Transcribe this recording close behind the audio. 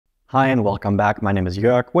Hi and welcome back. My name is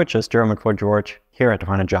Joerg, which is German for George, here at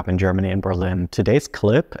Find a Job in Germany in Berlin. Today's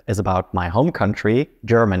clip is about my home country,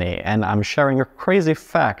 Germany, and I'm sharing a crazy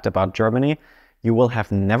fact about Germany you will have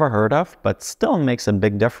never heard of, but still makes a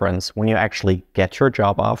big difference when you actually get your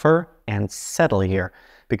job offer and settle here.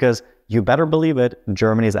 Because you better believe it,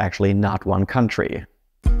 Germany is actually not one country.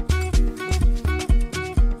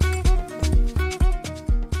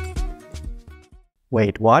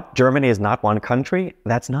 Wait, what? Germany is not one country?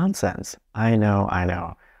 That's nonsense. I know.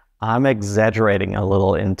 I'm exaggerating a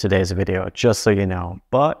little in today's video, just so you know.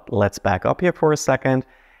 But let's back up here for a second.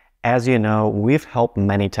 As you know, we've helped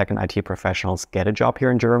many tech and IT professionals get a job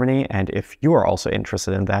here in Germany. And if you are also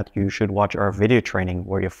interested in that, you should watch our video training,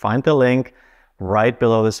 where you find the link right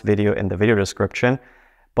below this video in the video description.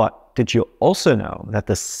 But did you also know that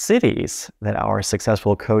the cities that our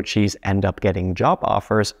successful coachees end up getting job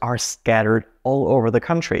offers are scattered all over the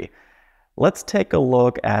country? Let's take a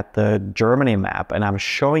look at the Germany map, and I'm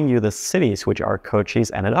showing you the cities which our coachees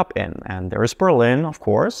ended up in. And there's Berlin, of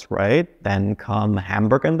course, right? Then come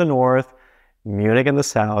Hamburg in the north, Munich in the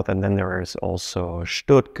south, and then there is also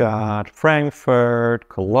Stuttgart, Frankfurt,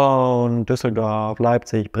 Cologne, Düsseldorf,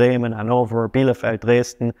 Leipzig, Bremen, Hanover, Bielefeld,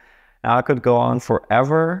 Dresden. Now, I could go on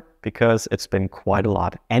forever because it's been quite a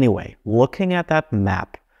lot. Anyway, looking at that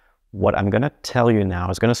map, what I'm going to tell you now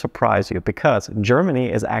is going to surprise you, because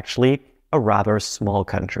Germany is actually a rather small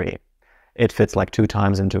country. It fits like 2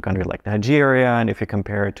 times into a country like Nigeria, and if you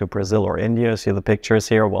compare it to Brazil or India, see the pictures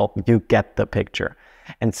here, well, you get the picture.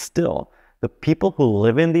 And still, the people who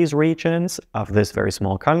live in these regions of this very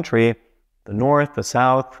small country, the north, the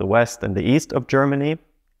south, the west, and the east of Germany,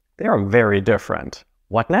 they are very different.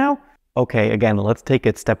 What now? Okay, again, let's take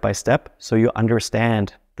it step by step so you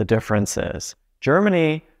understand the differences.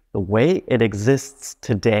 Germany, the way it exists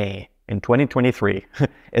today in 2023,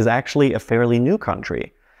 is actually a fairly new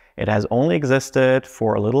country. It has only existed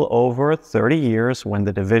for a little over 30 years when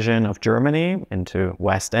the division of Germany into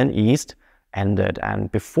West and East ended.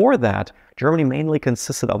 And before that, Germany mainly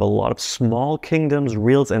consisted of a lot of small kingdoms,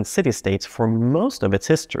 reals, and city-states for most of its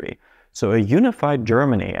history. So a unified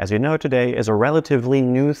Germany, as you know today, is a relatively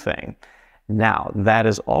new thing. Now, that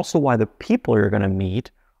is also why the people you're going to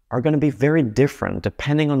meet are going to be very different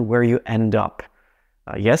depending on where you end up.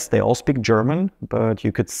 Yes, they all speak German, but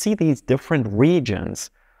you could see these different regions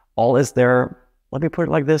all as their, let me put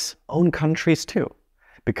it like this, own countries too.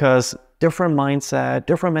 Because different mindset,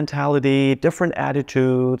 different mentality, different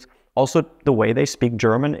attitudes, also the way they speak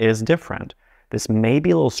German is different. This may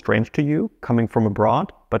be a little strange to you coming from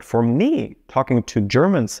abroad, but for me, talking to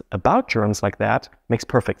Germans about Germans like that makes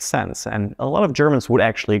perfect sense. And a lot of Germans would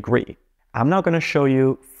actually agree. I'm now going to show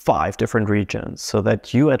you 5 different regions so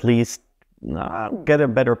that you at least get a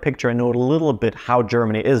better picture and know a little bit how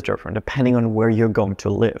Germany is different depending on where you're going to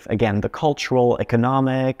live. Again, the cultural,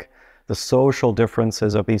 economic, the social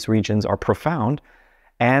differences of these regions are profound.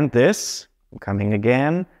 And this, coming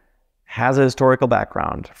again, has a historical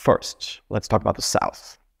background. First, let's talk about the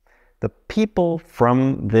south. The people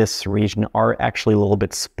from this region are actually a little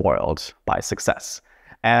bit spoiled by success.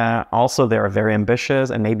 Also, they're very ambitious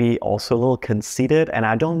and maybe also a little conceited. And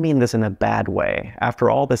I don't mean this in a bad way. After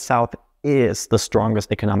all, the south is the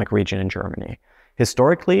strongest economic region in Germany.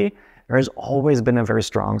 Historically, there has always been a very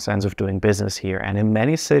strong sense of doing business here. And in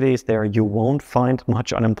many cities there, you won't find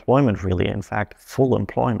much unemployment really. In fact, full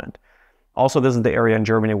employment. Also, this is the area in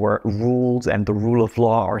Germany where rules and the rule of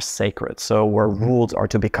law are sacred. So where rules are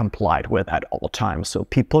to be complied with at all times. So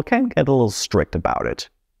people can get a little strict about it.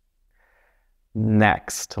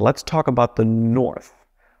 Next, let's talk about the north.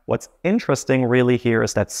 What's interesting really here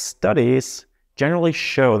is that studies generally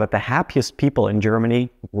show that the happiest people in Germany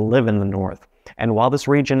live in the north. And while this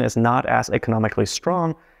region is not as economically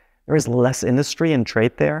strong, there is less industry and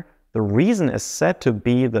trade there. The reason is said to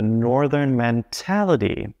be the northern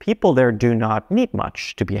mentality. People there do not need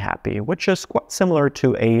much to be happy, which is quite similar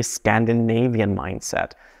to a Scandinavian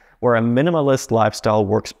mindset, where a minimalist lifestyle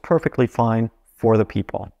works perfectly fine for the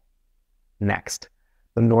people. Next,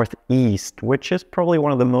 the northeast, which is probably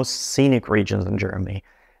one of the most scenic regions in Germany.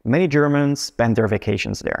 Many Germans spend their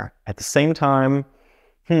vacations there. At the same time,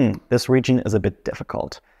 this region is a bit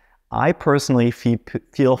difficult. I personally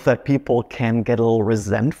feel that people can get a little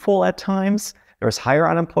resentful at times. There's higher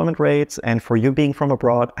unemployment rates, and for you being from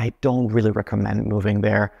abroad, I don't really recommend moving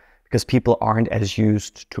there because people aren't as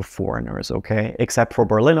used to foreigners, okay? Except for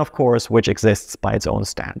Berlin, of course, which exists by its own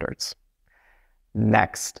standards.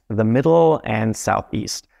 Next, the middle and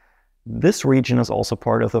southeast. This region is also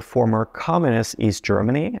part of the former communist East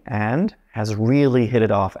Germany and has really hit it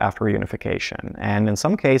off after unification. And in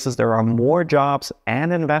some cases, there are more jobs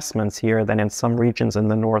and investments here than in some regions in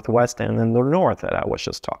the Northwest and in the North that I was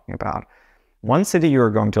just talking about. One city you're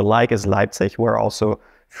going to like is Leipzig, where also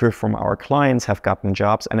few from our clients have gotten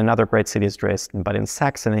jobs, and another great city is Dresden. But in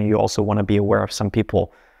Saxony, you also want to be aware of some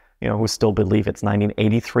people, who still believe it's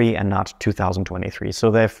 1983 and not 2023.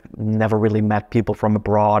 So they've never really met people from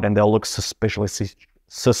abroad, and they'll look suspiciously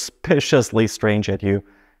strange at you.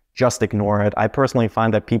 Just ignore it. I personally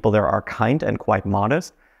find that people there are kind and quite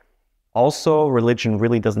modest. Also, religion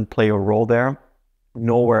really doesn't play a role there.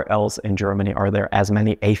 Nowhere else in Germany are there as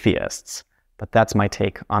many atheists. But that's my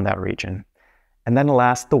take on that region. And then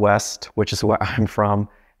last, the West, which is where I'm from.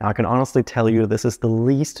 Now, I can honestly tell you this is the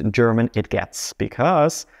least German it gets,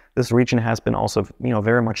 because this region has been also,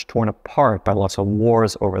 very much torn apart by lots of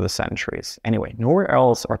wars over the centuries. Anyway, nowhere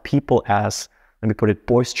else are people as, let me put it,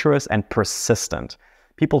 boisterous and persistent.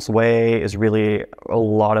 People's way is really a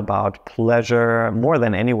lot about pleasure, more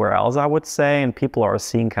than anywhere else, I would say. And people are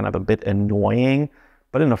seen kind of a bit annoying,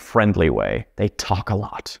 but in a friendly way. They talk a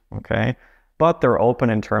lot, okay? But they're open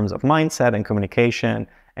in terms of mindset and communication.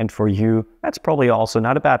 And for you, that's probably also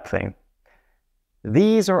not a bad thing.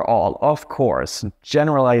 These are all, of course,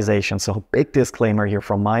 generalizations. So big disclaimer here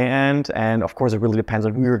from my end. And of course, it really depends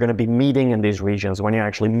on who you're going to be meeting in these regions when you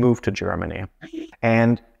actually move to Germany.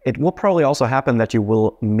 And it will probably also happen that you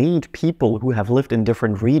will meet people who have lived in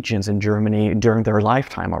different regions in Germany during their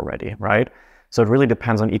lifetime already, right? So it really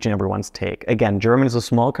depends on each and everyone's take. Again, Germany is a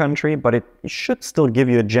small country, but it should still give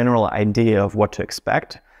you a general idea of what to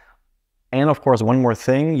expect. And of course, one more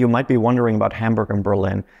thing, you might be wondering about Hamburg and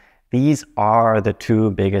Berlin. These are the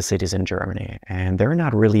two biggest cities in Germany, and they're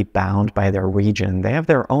not really bound by their region. They have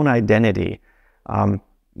their own identity.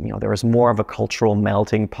 There is more of a cultural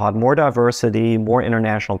melting pot, more diversity, more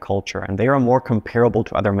international culture, and they are more comparable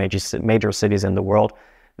to other major cities in the world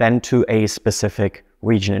than to a specific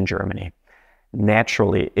region in Germany.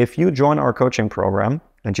 Naturally, if you join our coaching program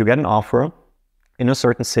and you get an offer in a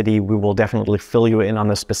certain city, we will definitely fill you in on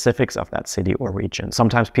the specifics of that city or region.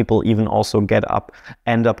 Sometimes people even also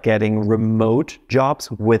end up getting remote jobs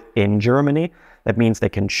within Germany. That means they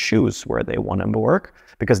can choose where they want to work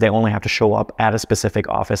because they only have to show up at a specific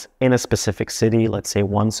office in a specific city, let's say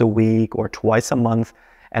once a week or twice a month.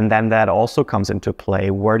 And then that also comes into play.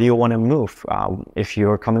 Where do you want to move? If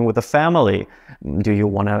you're coming with a family, do you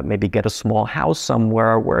want to maybe get a small house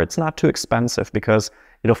somewhere where it's not too expensive? Because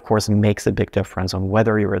it, of course, makes a big difference on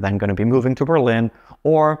whether you're then going to be moving to Berlin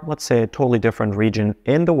or, let's say, a totally different region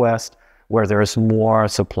in the West where there is more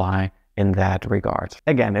supply in that regard.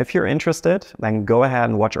 Again, if you're interested, then go ahead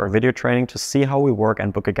and watch our video training to see how we work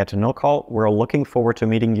and book a get-to-know call. We're looking forward to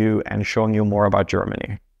meeting you and showing you more about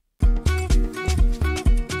Germany.